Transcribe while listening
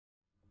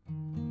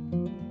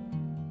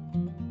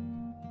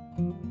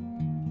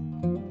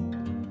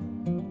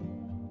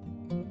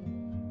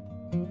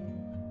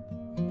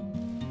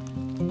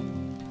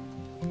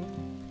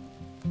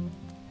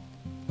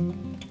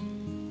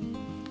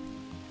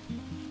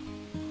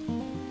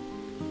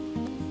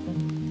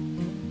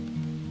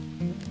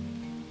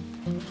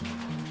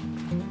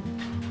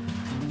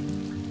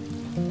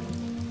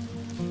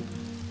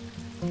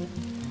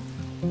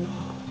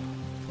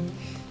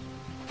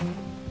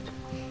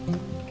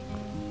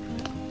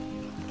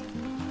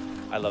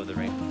I love the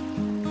rain.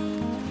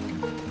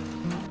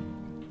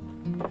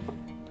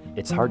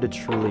 It's hard to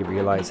truly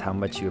realize how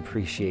much you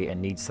appreciate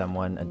and need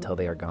someone until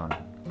they are gone.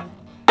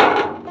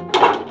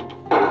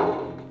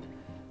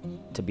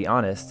 To be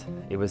honest,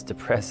 it was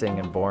depressing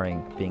and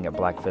boring being at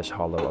Blackfish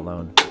Hollow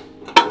alone.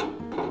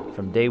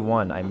 From day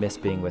one, I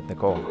missed being with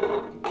Nicole.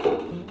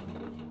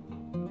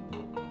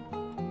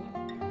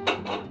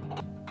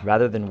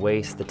 Rather than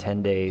waste the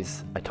 10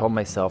 days, I told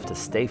myself to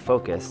stay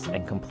focused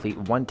and complete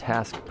one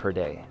task per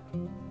day.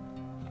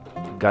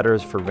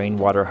 Gutters for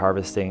rainwater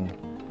harvesting,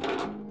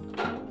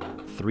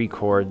 3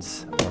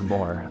 cords or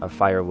more of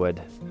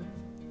firewood.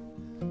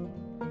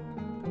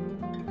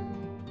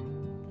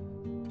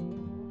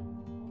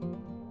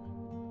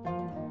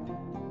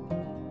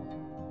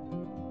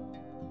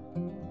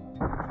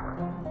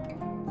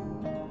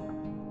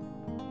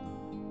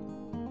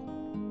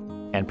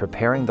 And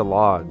preparing the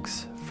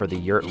logs for the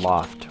yurt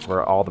loft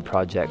were all the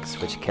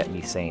projects which kept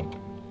me sane.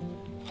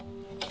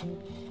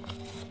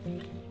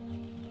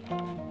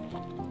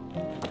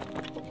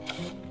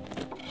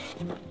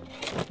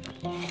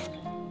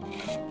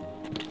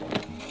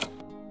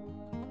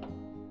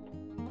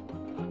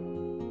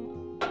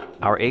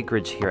 Our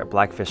acreage here at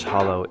Blackfish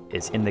Hollow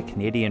is in the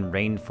Canadian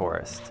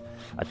rainforest,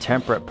 a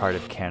temperate part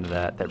of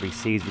Canada that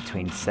receives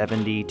between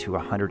 70 to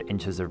 100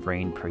 inches of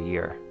rain per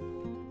year.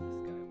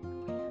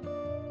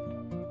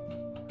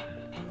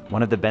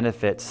 One of the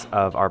benefits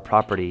of our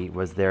property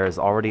was there is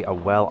already a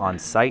well on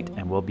site,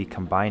 and we'll be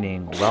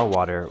combining well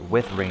water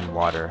with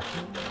rainwater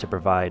to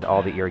provide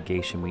all the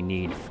irrigation we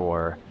need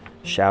for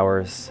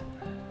showers,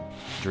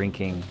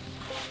 drinking,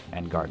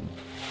 and garden.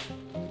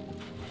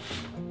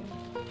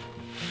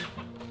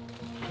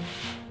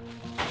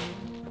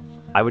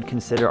 I would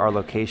consider our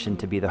location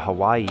to be the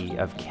Hawaii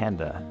of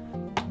Canada.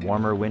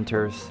 Warmer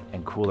winters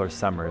and cooler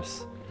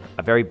summers.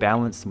 A very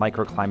balanced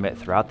microclimate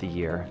throughout the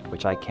year,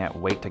 which I can't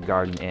wait to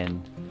garden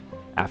in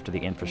after the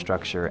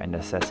infrastructure and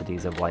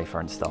necessities of life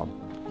are installed.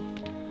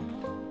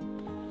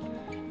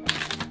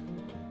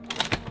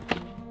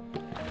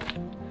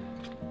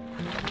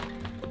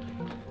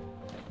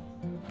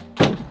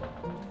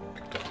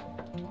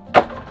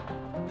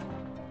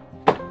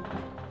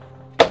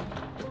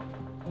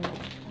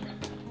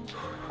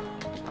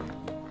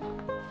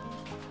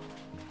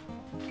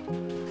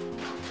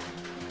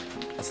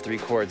 That's 3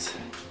 cords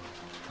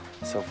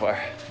so far.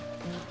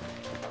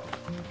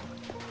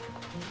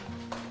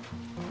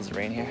 Is it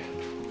rain here?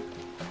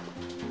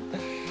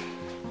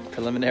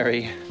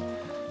 Preliminary,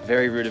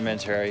 very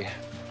rudimentary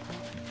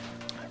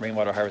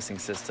rainwater harvesting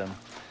system.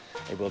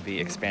 It will be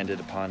expanded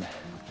upon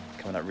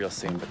coming out real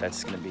soon, but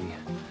that's going to be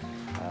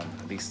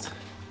at least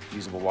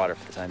usable water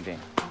for the time being.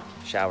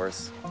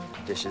 Showers,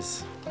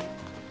 dishes,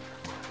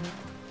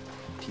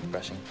 teeth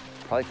brushing,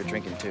 probably for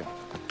drinking too.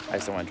 I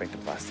just don't want to drink the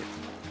plastic.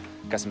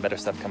 Got some better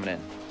stuff coming in.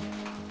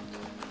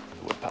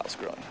 The wood pile's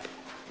growing.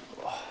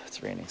 Oh,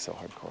 it's raining so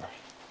hardcore.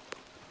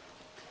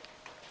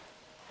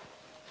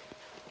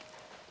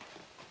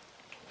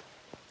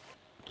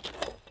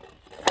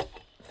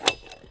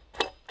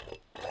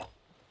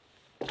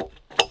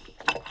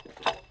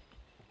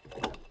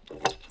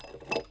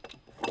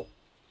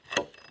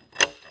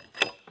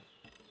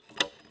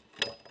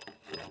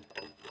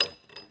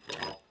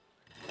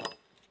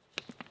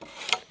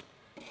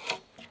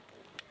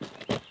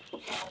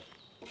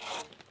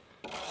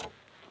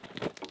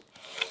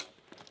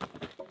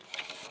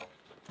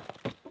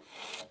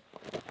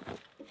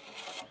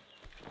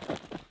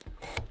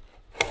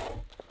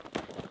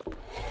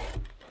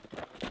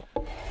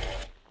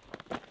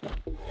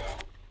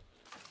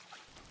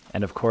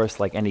 And of course,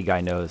 like any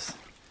guy knows,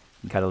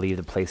 you gotta leave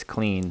the place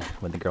clean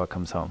when the girl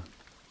comes home.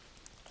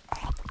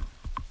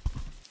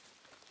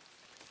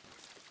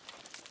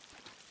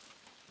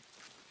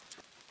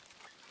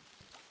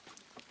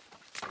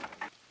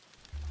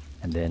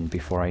 And then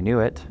before I knew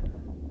it,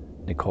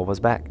 Nicole was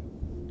back.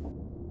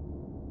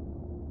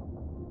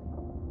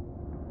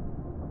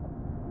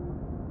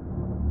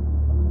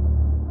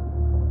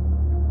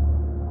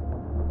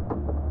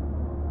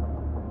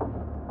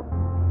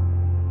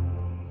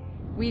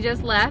 We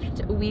just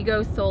left We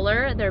Go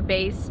Solar. They're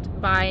based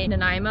by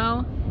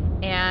Nanaimo,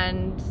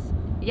 and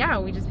yeah,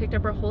 we just picked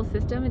up our whole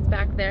system. It's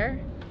back there.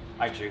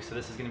 All right, Drew, so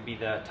this is going to be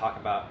the talk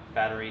about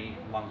battery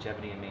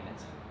longevity and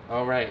maintenance.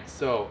 All right,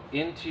 so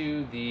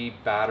into the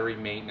battery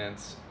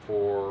maintenance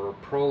for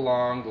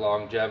prolonged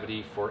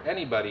longevity for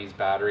anybody's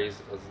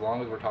batteries, as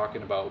long as we're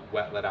talking about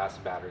wet lead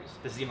acid batteries.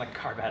 This is even like a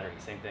car battery,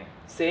 same thing.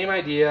 Same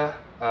idea.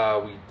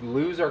 We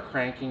lose our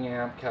cranking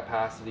amp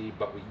capacity,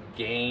 but we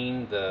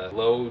gain the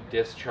low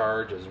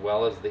discharge as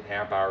well as the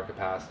amp hour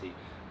capacity.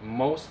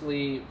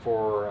 Mostly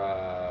for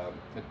a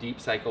deep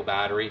cycle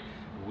battery,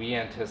 we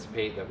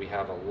anticipate that we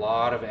have a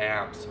lot of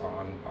amps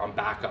on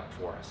backup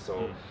for us.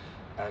 So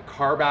a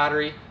car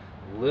battery,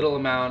 little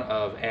amount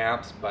of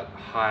amps, but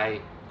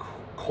high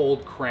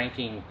cold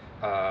cranking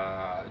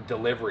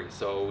delivery,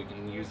 so we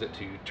can use it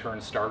to turn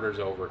starters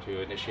over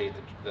to initiate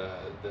the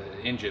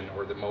engine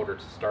or the motor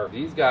to start.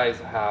 These guys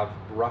have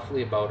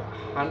roughly about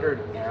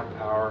 100 amp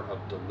hour of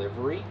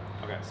delivery.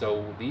 Okay.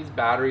 So these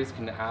batteries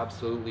can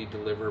absolutely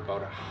deliver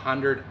about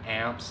 100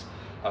 amps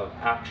of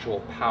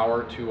actual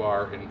power to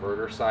our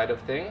inverter side of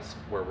things,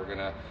 where we're going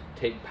to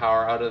take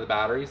power out of the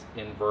batteries,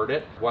 invert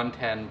it,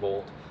 110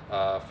 volt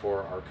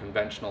for our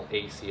conventional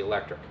AC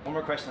electric. One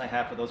more question I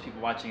have for those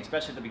people watching,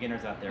 especially the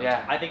beginners out there.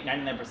 Yeah. I think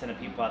 99% of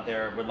people out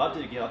there would love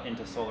to get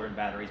into solar and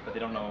batteries, but they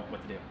don't know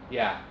what to do.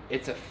 Yeah,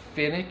 it's a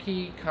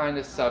finicky kind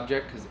of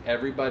subject because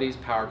everybody's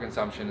power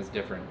consumption is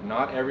different.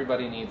 Not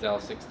everybody needs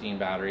L16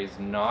 batteries.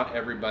 Not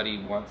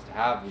everybody wants to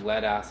have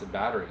lead acid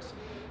batteries.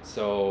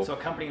 So a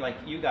company like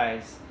you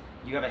guys,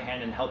 you have a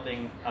hand in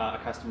helping a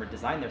customer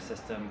design their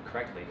system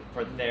correctly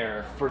for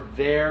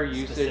their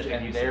usage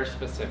and their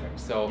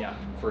specifics. So yeah.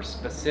 For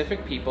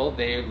specific people,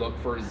 they look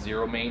for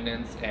zero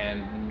maintenance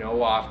and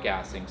no off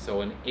gassing.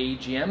 So an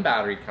AGM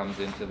battery comes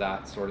into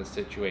that sort of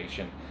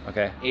situation.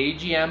 Okay.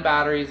 AGM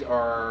batteries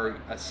are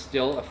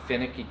still a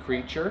finicky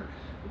creature.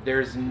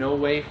 There's no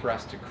way for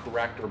us to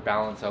correct or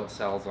balance out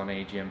cells on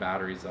AGM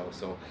batteries though.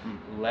 So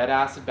lead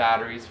acid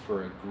batteries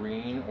for a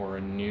green or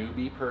a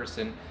newbie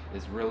person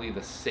is really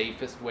the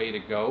safest way to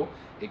go.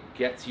 It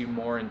gets you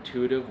more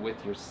intuitive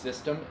with your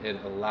system. It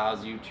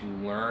allows you to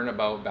learn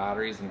about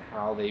batteries and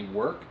how they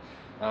work,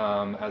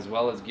 as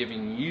well as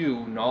giving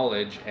you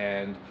knowledge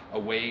and a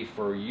way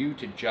for you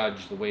to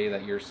judge the way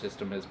that your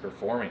system is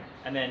performing.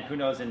 And then who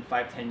knows, in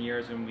 5-10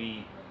 years when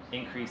we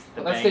increase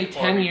the Let's bank say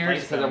 10 or years,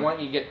 replace because I them, want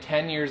you to get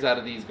 10 years out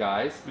of these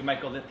guys. we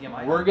might go lithium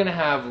ion. We're going to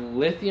have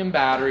lithium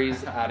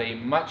batteries at a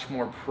much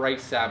more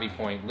price savvy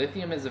point.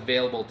 Lithium is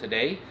available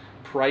today.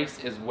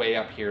 Price is way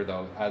up here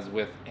though, as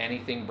with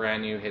anything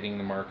brand new hitting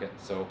the market.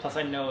 So Plus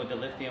I know the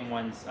lithium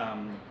ones,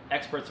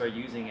 experts are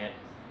using it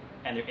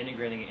and they're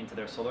integrating it into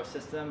their solar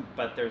system,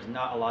 but there's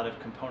not a lot of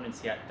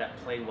components yet that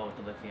play well with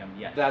the lithium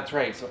yet. that's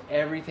right. So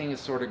everything is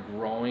sort of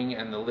growing,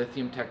 and the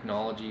lithium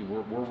technology,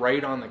 we're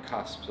right on the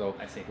cusp. So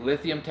I see.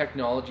 Lithium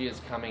technology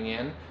is coming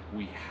in.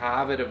 We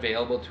have it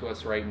available to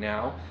us right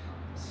now.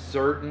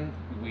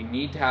 We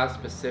need to have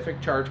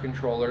specific charge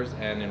controllers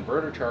and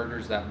inverter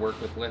chargers that work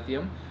with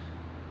lithium.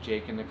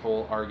 Jake and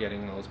Nicole are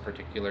getting those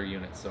particular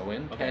units. So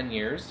in 10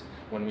 years,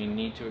 when we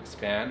need to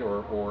expand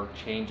or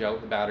change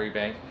out the battery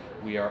bank,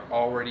 we are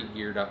already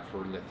geared up for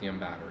lithium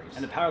batteries.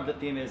 And the power of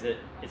lithium is that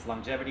its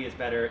longevity is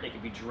better, it can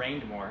be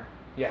drained more,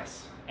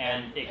 Yes.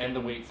 and it can,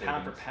 the weight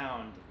pound for savings.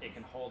 pound, it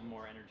can hold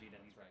more energy than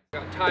these. I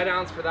got tie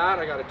downs for that.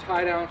 I got a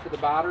tie down for the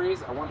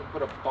batteries. I want to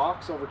put a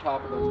box over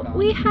top of those batteries.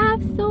 We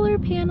have solar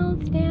panels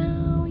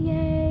now,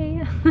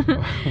 yay!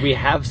 We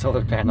have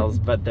solar panels,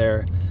 but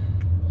they're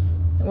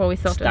Well, we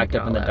still stacked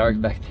up in the dark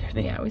back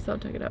there. Yeah, we still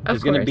took it up.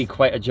 There's going to be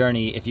quite a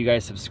journey. If you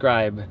guys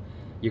subscribe,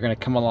 you're going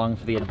to come along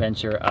for the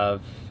adventure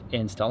of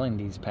installing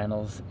these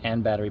panels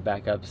and battery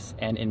backups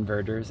and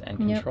inverters and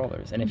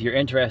controllers. And if you're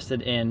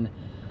interested in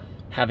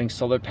having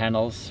solar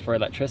panels for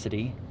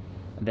electricity,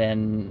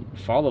 then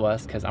follow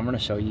us, because I'm going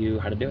to show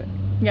you how to do it.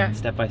 Yeah.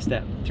 Step by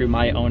step through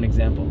my own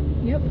example.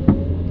 Yep.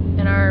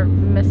 And our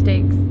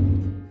mistakes.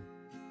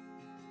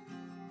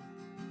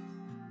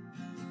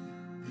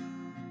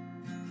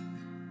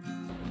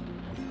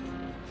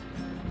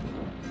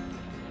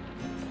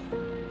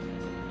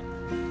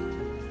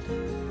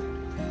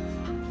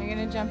 Are you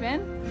gonna jump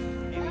in?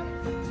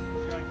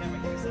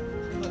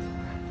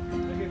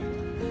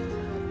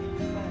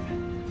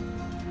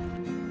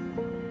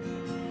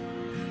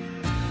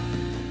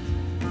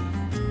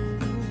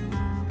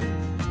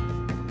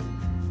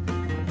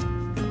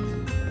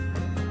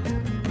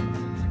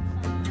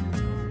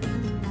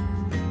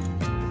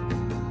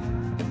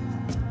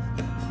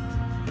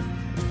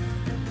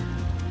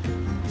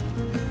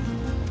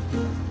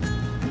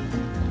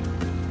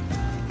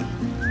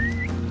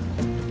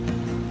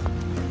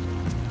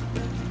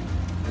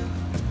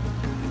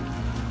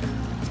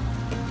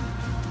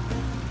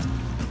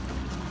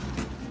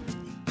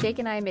 Jake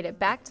and I made it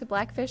back to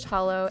Blackfish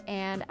Hollow,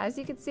 and as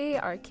you can see,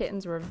 our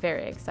kittens were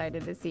very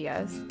excited to see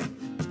us.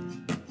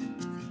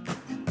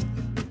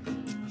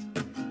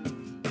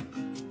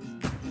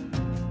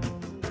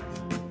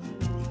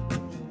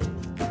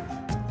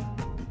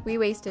 We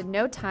wasted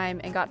no time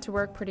and got to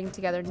work putting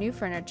together new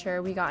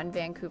furniture we got in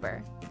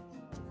Vancouver.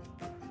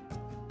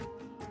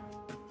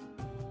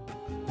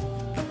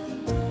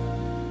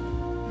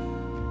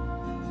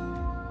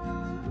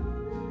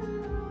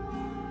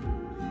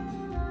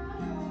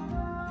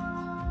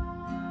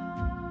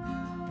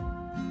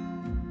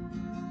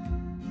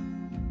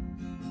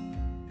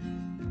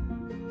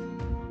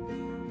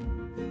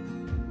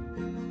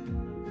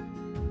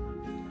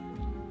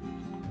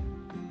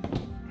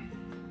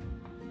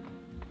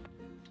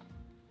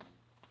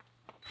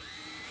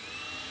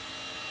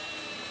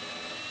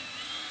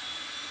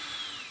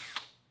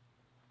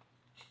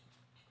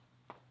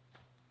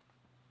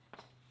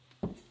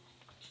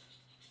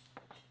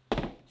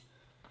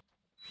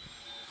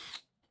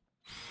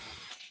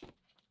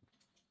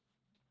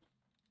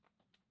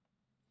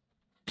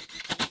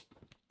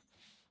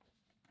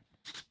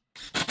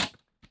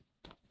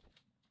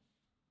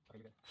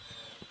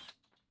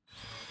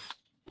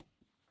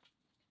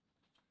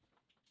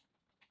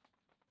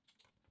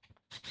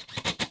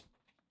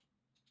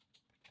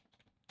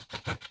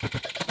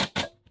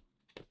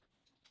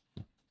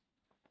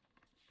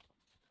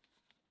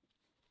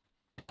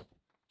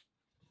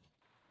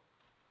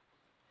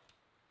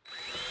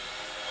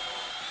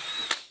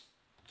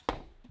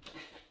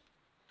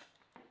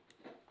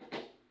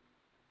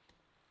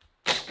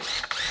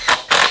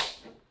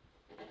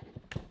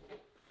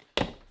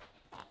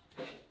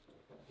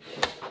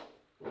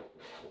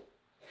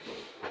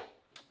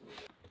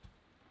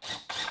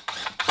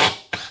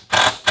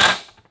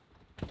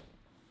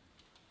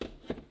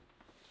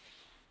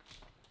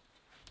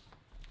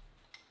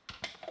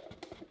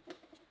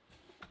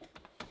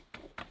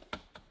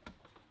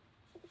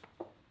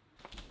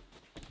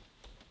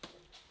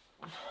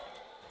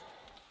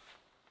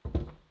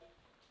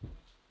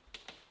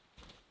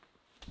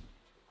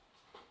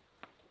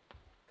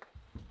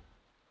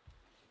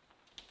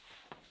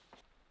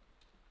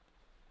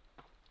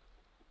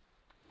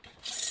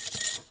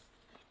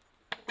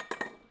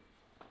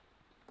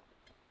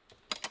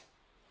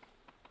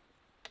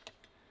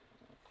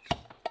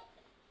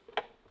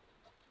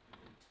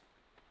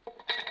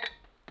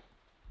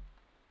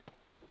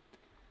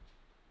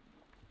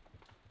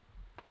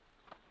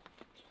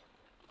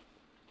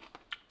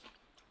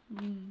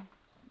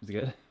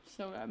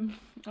 So good.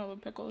 I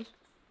love pickles.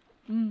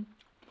 Mm.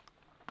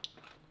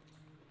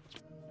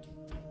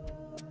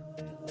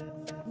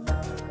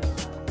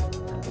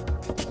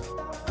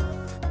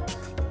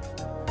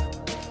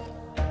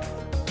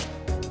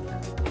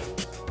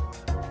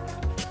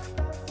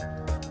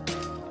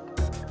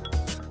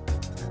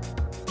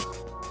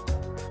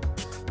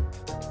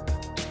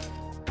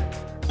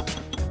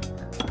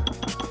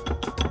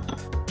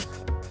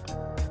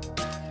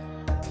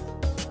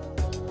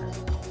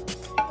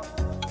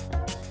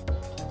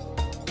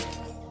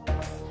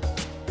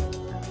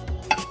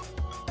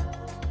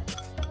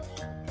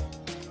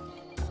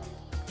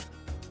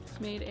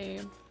 Made a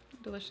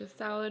delicious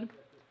salad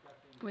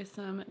with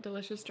some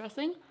delicious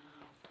dressing.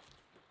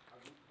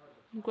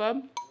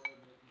 Good,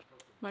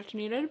 much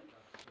needed.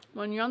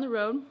 When you're on the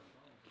road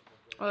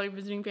or like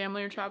visiting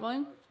family or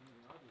traveling,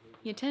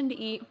 you tend to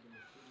eat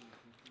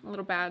a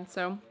little bad,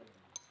 so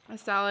a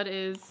salad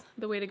is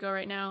the way to go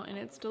right now, and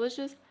it's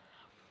delicious.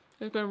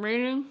 It's been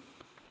raining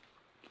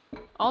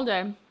all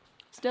day,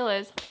 still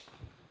is.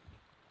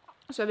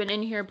 So I've been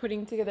in here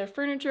putting together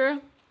furniture.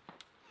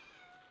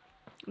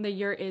 The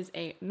yurt is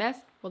a mess.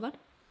 Hold on.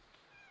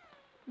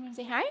 You want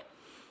to say hi?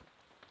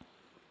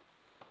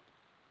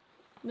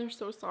 They're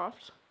so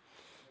soft.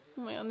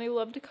 Oh my god, they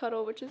love to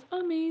cuddle, which is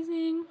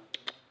amazing.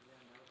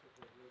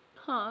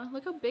 Huh,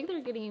 look how big they're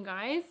getting, you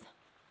guys.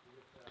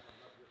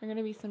 They're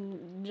gonna be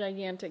some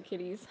gigantic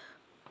kitties.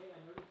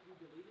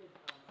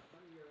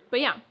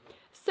 But yeah,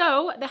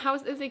 so the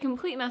house is a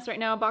complete mess right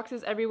now.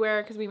 Boxes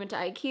everywhere because we went to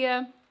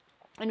IKEA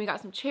and we got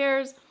some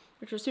chairs,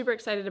 which we're super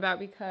excited about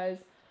because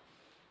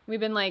we've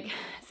been like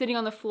sitting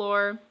on the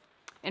floor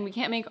and we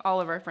can't make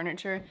all of our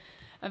furniture.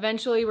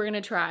 Eventually we're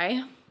gonna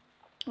try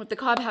with the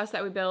cob house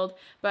that we build,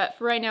 but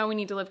for right now we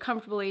need to live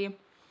comfortably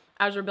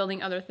as we're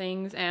building other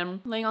things, and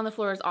laying on the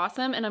floor is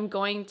awesome. And I'm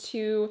going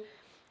to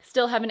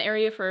still have an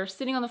area for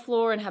sitting on the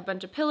floor and have a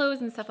bunch of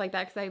pillows and stuff like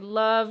that because I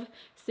love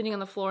sitting on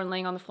the floor and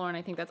laying on the floor, and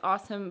I think that's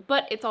awesome.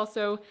 But it's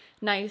also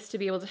nice to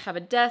be able to have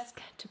a desk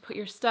to put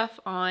your stuff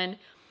on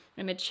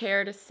and a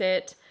chair to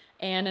sit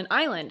and an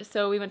island.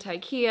 So we went to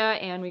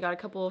IKEA and we got a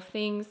couple of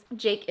things.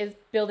 Jake is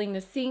building the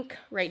sink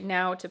right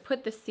now to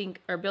put the sink,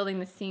 or building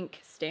the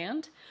sink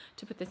stand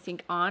to put the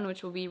sink on,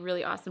 which will be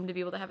really awesome to be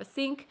able to have a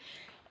sink.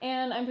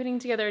 And I'm putting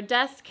together a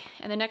desk,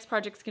 and the next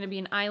project's gonna be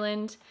an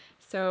island.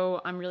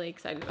 So I'm really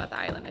excited about the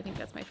island. I think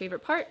that's my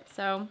favorite part.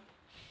 So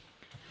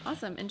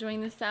awesome, enjoying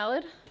this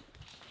salad.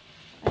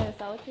 I had a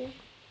salad for you.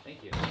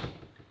 Thank you.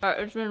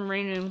 It's been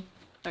raining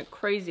like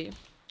crazy.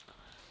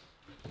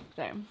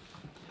 Same.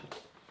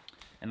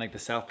 And like the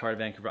south part of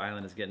Vancouver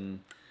Island is getting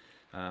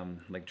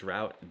like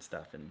drought and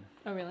stuff, and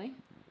Oh really?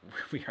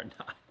 we are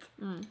not.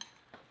 Mm.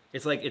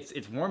 It's like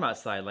it's warm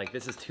outside. Like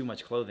this is too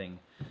much clothing.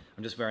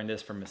 I'm just wearing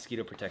this for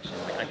mosquito protection.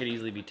 Like I could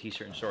easily be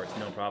t-shirt and shorts,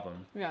 no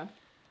problem. Yeah.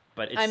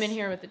 But it's, I'm in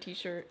here with the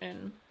t-shirt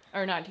and,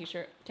 or not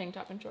t-shirt, tank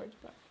top and shorts.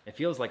 But it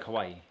feels like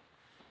Hawaii,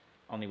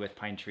 only with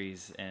pine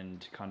trees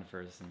and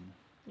conifers, and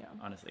yeah,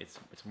 honestly,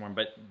 it's warm.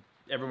 But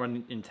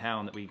everyone in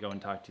town that we go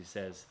and talk to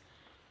says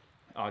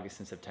August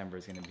and September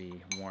is going to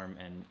be warm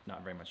and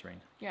not very much rain.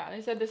 Yeah,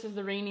 they said this is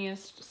the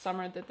rainiest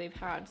summer that they've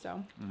had,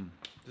 so.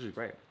 This is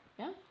great.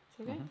 Yeah,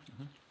 it's okay.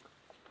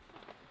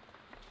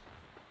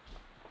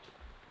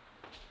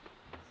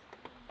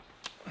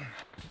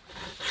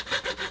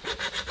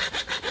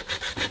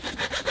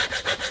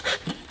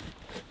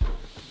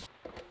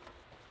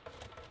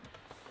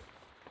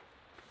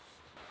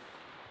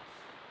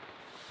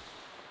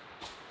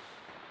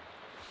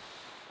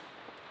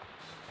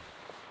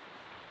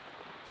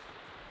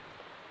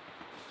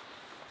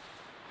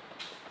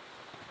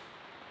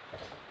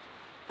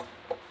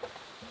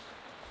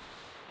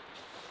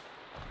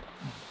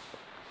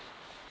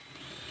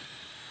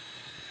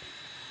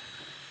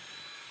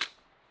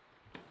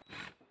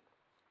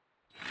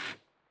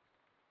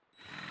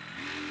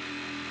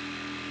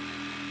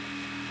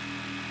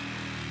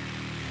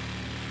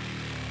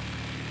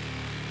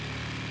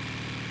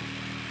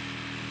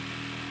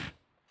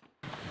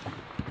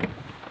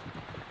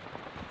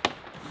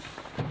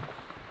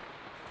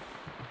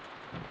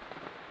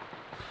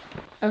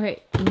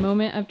 Okay,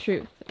 moment of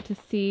truth to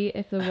see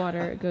if the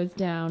water goes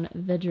down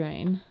the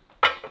drain.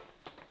 Are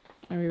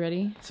we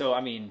ready? So,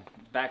 I mean,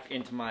 back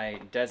into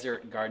my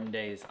desert garden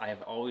days, I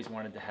have always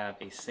wanted to have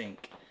a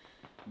sink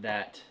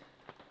that,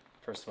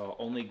 first of all,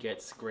 only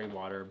gets gray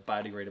water,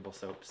 biodegradable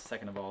soaps.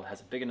 Second of all,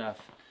 has a big enough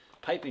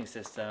piping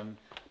system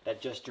that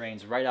just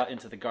drains right out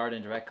into the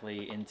garden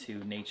directly into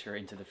nature,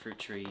 into the fruit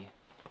tree,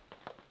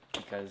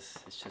 because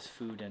it's just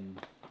food and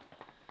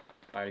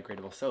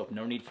biodegradable soap.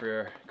 No need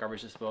for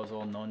garbage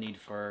disposal, no need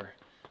for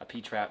a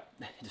P-trap.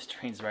 It just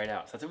drains right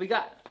out. So that's what we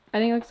got. I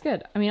think it looks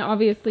good. I mean,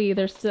 obviously,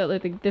 there's still,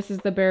 like, this is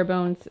the bare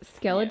bones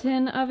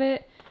skeleton of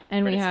it.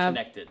 And But we have,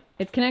 connected.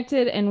 It's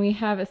connected, and we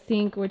have a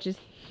sink, which is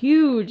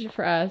huge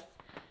for us.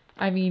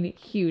 I mean,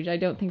 huge. I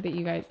don't think that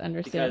you guys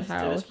understand Because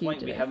how to this huge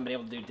point, it we is. haven't been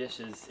able to do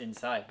dishes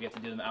inside. We have to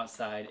do them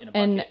outside in a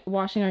bucket. And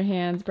washing our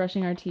hands,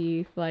 brushing our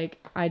teeth, like,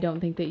 I don't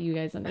think that you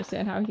guys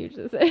understand how huge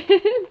this is. I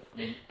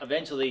mean,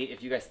 eventually,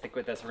 if you guys stick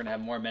with us, we're going to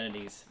have more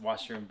amenities,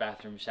 washroom,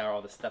 bathroom, shower,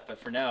 all this stuff. But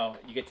for now,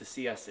 you get to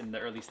see us in the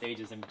early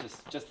stages, and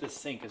just this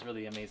sink is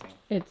really amazing.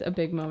 It's a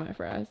big moment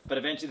for us. But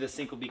eventually the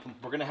sink will be,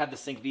 we're going to have the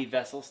sink be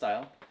vessel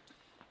style.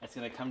 It's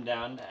going to come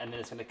down, and then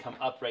it's going to come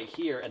up right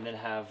here, and then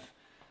have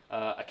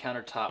a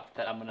countertop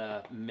that I'm going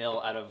to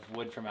mill out of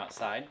wood from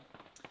outside.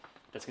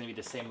 That's going to be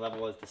the same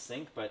level as the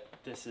sink, but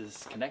this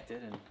is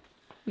connected. And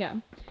Yeah.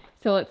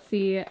 So let's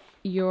see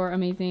your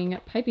amazing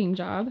piping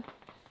job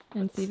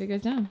and see if it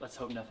goes down. let's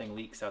hope nothing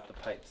leaks out the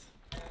pipes.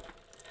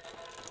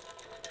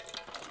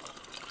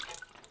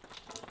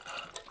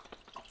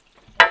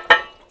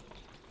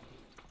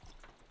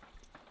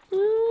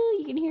 Ooh,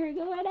 you can hear it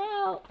going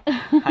out.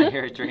 I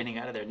hear it draining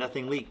out of there.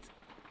 Nothing leaked.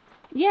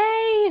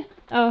 Yay!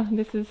 Oh,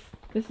 this is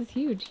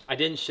huge. I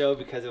didn't show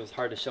because it was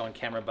hard to show on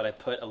camera, but I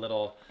put a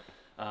little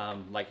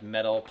like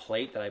metal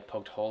plate that I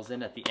poked holes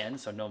in at the end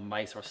so no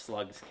mice or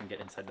slugs can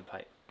get inside the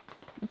pipe.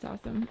 That's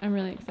awesome. I'm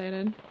really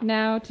excited.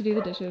 Now to do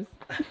the dishes.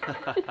 Oh,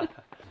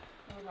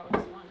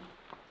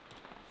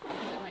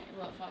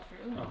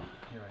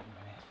 you're right,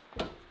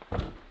 Manny.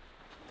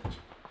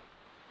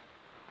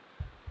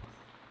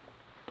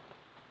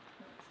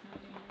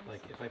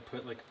 Like if I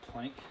put like a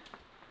plank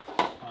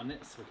on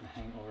it so it can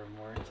hang over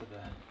more into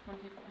the...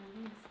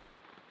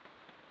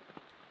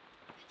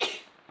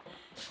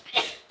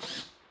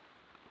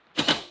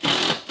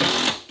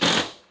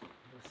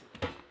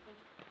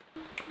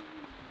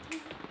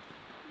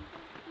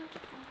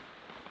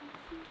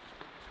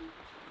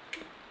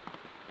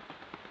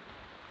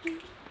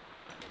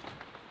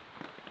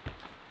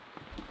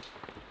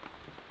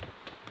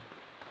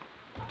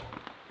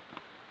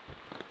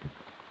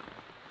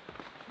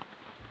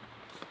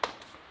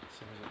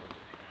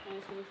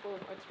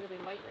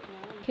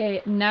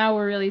 Okay, now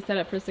we're really set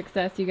up for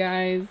success, you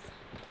guys.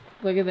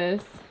 Look at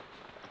this.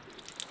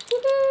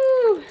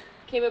 Woohoo!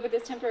 Came up with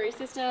this temporary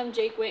system.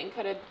 Jake went and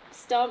cut a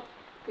stump.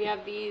 We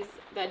have these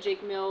that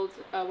Jake milled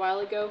a while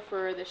ago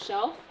for the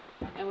shelf,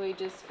 and we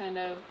just kind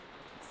of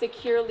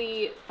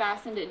securely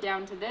fastened it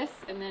down to this,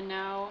 and then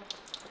now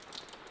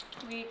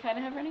we kind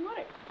of have running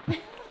water.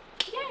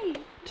 Yay!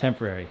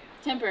 Temporary.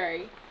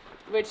 Temporary,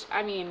 which,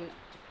 I mean,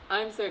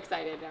 I'm so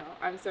excited now.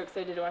 I'm so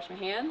excited to wash my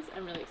hands.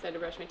 I'm really excited to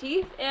brush my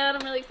teeth, and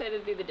I'm really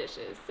excited to do the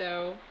dishes.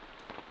 So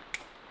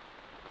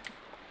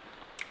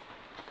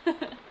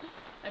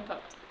I'm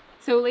pumped.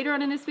 So later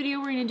on in this video,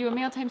 we're gonna do a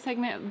mail time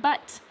segment,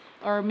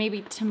 or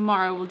maybe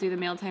tomorrow we'll do the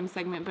mail time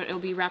segment, but it'll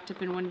be wrapped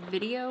up in one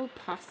video,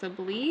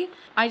 possibly.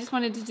 I just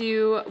wanted to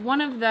do one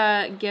of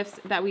the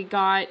gifts that we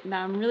got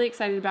that I'm really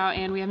excited about,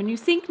 and we have a new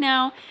sink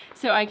now,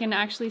 so I can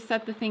actually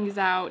set the things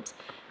out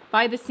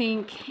by the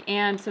sink,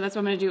 and so that's what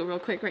I'm gonna do it real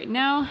quick right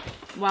now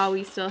while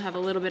we still have a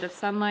little bit of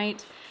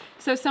sunlight.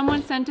 So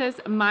someone sent us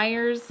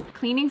Myers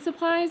cleaning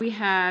supplies. We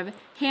have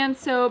hand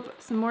soap,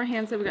 some more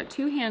hand soap. We got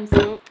 2 hand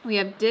soap. We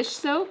have dish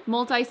soap,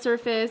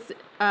 multi-surface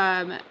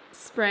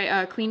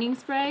spray, cleaning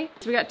spray.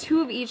 So we got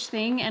 2 of each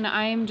thing, and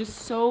I am just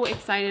so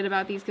excited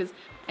about these because,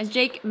 as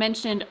Jake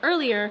mentioned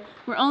earlier,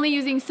 we're only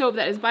using soap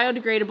that is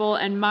biodegradable,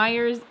 and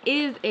Myers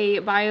is a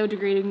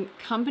biodegrading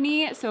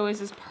company, so it's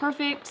just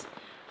perfect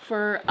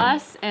for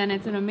us, and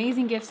it's an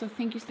amazing gift, so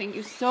thank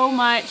you so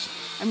much.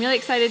 I'm really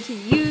excited to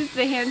use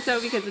the hand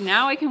soap because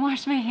now I can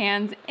wash my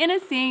hands in a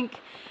sink,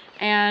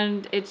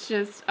 and it's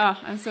just, oh,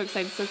 I'm so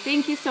excited, so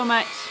thank you so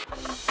much.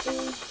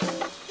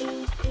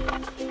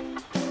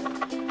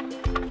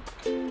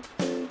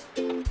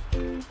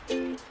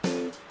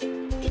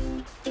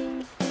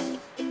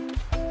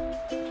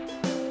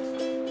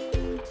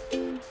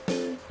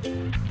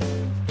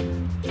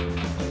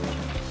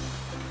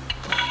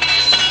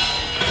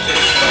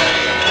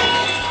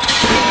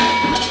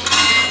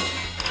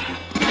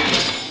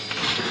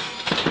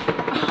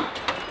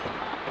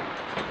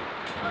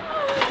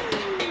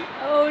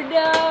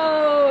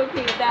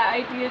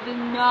 Idea did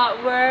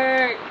not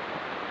work.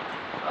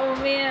 Oh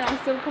man, I'm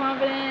so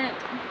confident.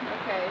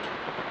 Okay.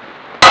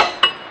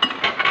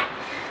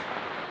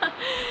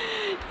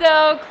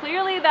 So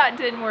clearly that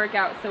didn't work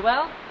out so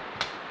well.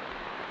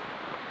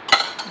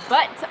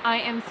 But I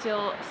am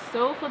still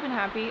so flippin'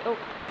 happy. Oh,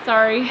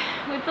 sorry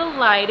with the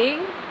lighting.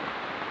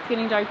 It's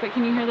getting dark, but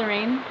can you hear the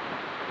rain?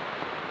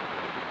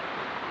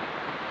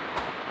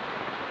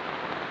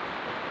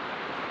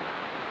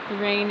 The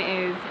rain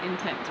is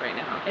intense right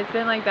now. It's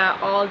been like that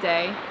all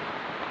day.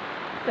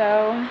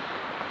 So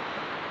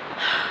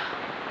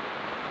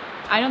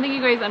I don't think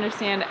you guys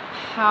understand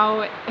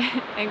how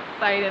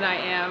excited I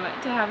am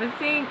to have a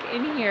sink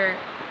in here.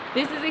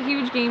 This is a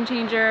huge game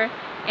changer.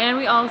 And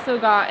we also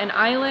got an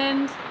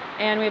island,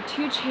 and we have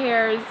 2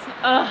 chairs.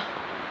 Ugh.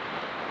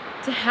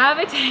 To have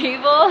a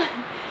table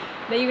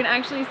that you can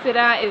actually sit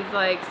at is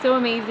like so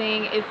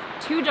amazing. It's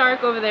too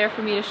dark over there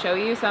for me to show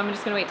you, so I'm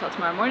just gonna wait till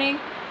tomorrow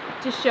morning.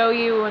 to show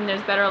you when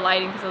there's better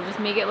lighting because it'll just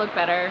make it look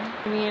better.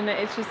 I mean,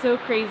 it's just so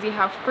crazy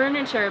how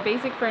furniture,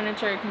 basic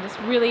furniture, can just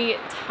really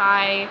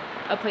tie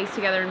a place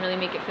together and really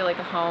make it feel like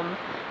a home.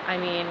 I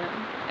mean,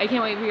 I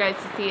can't wait for you guys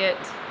to see it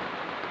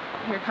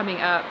here coming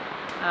up,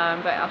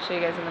 but I'll show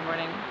you guys in the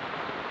morning.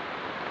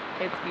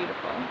 It's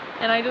beautiful.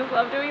 And I just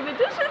love doing the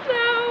dishes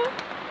now.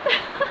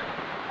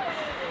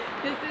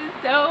 This is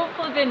so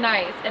flippin'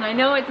 nice. And I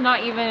know it's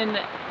not even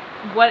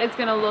what it's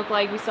gonna look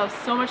like. We still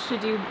have so much to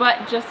do,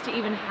 but just to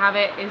even have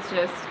it is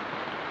just,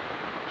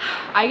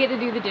 I get to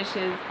do the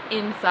dishes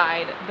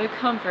inside the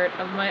comfort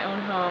of my own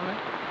home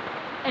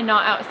and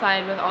not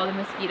outside with all the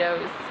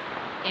mosquitoes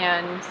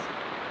and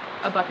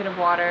a bucket of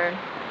water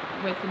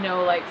with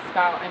no like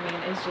spout. I mean,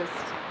 it's just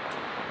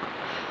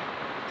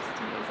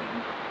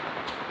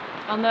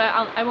amazing.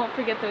 I won't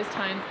forget those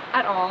times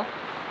at all.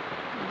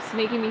 It's just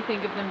making me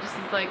think of them just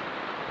as like,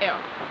 ew.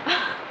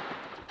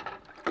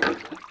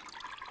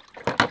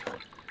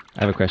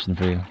 I have a question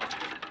for you.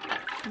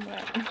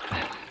 What?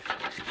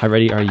 How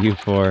ready are you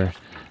for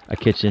a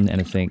kitchen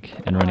and a sink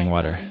and running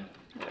water?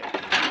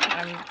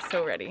 I'm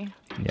so ready.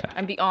 Yeah.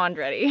 I'm beyond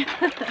ready.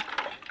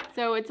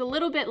 So it's a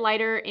little bit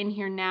lighter in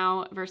here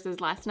now versus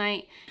last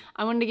night.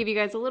 I wanted to give you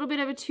guys a little bit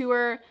of a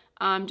tour,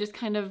 just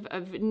kind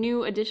of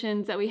new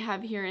additions that we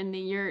have here in the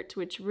yurt,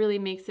 which really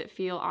makes it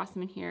feel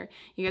awesome in here.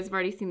 You guys have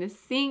already seen the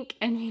sink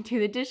and me do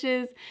the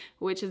dishes,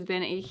 which has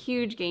been a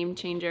huge game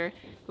changer.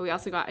 But we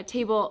also got a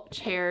table,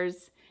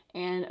 chairs,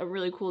 and a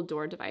really cool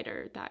door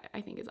divider that I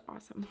think is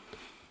awesome.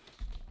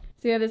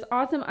 So you have this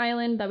awesome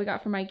island that we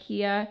got from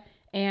IKEA,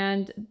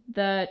 and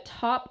the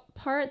top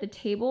part, the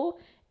table,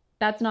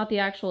 that's not the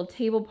actual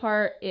table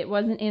part. It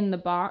wasn't in the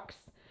box.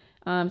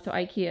 So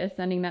IKEA is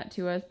sending that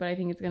to us, but I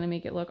think it's gonna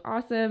make it look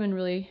awesome and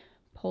really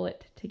pull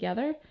it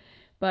together.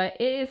 But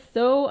it is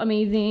so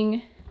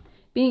amazing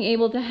being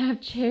able to have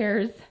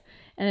chairs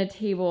and a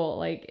table.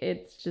 Like,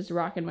 it's just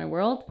rocking my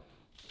world.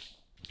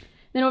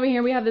 Then over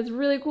here we have this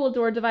really cool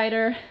door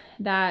divider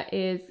that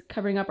is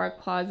covering up our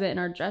closet and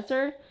our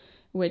dresser,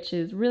 which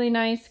is really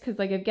nice because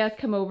like if guests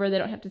come over, they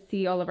don't have to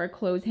see all of our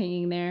clothes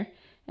hanging there,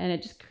 and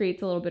it just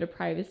creates a little bit of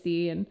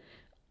privacy and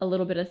a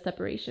little bit of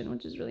separation,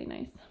 which is really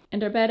nice.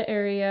 And our bed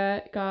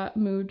area got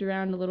moved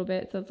around a little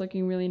bit, so it's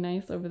looking really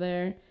nice over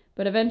there.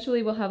 But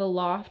eventually we'll have a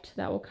loft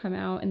that will come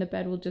out and the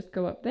bed will just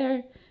go up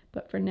there.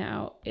 But for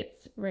now,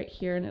 it's right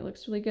here and it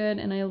looks really good.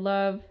 And I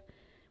love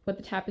what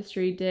the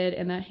tapestry did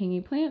and that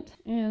hanging plant.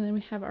 And then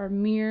we have our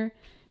mirror,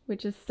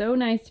 which is so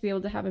nice to be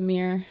able to have a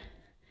mirror.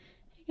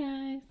 Hey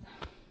guys.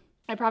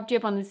 I propped you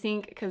up on the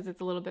sink because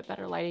it's a little bit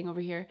better lighting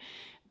over here.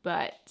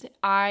 But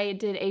I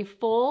did a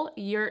full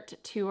yurt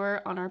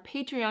tour on our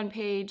Patreon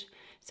page.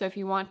 So if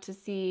you want to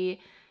see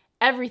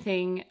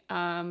everything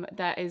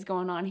that is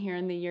going on here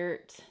in the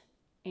yurt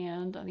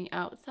and on the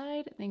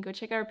outside, then go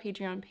check out our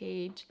Patreon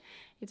page.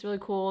 It's really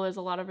cool. There's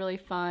a lot of really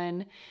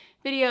fun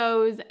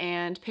videos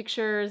and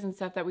pictures and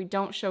stuff that we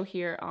don't show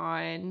here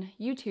on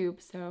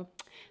YouTube. So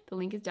the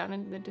link is down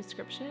in the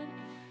description.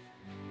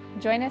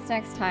 Join us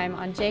next time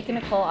on Jake and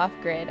Nicole Off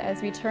Grid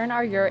as we turn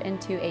our yurt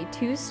into a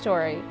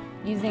 2-story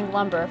using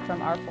lumber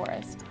from our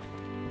forest.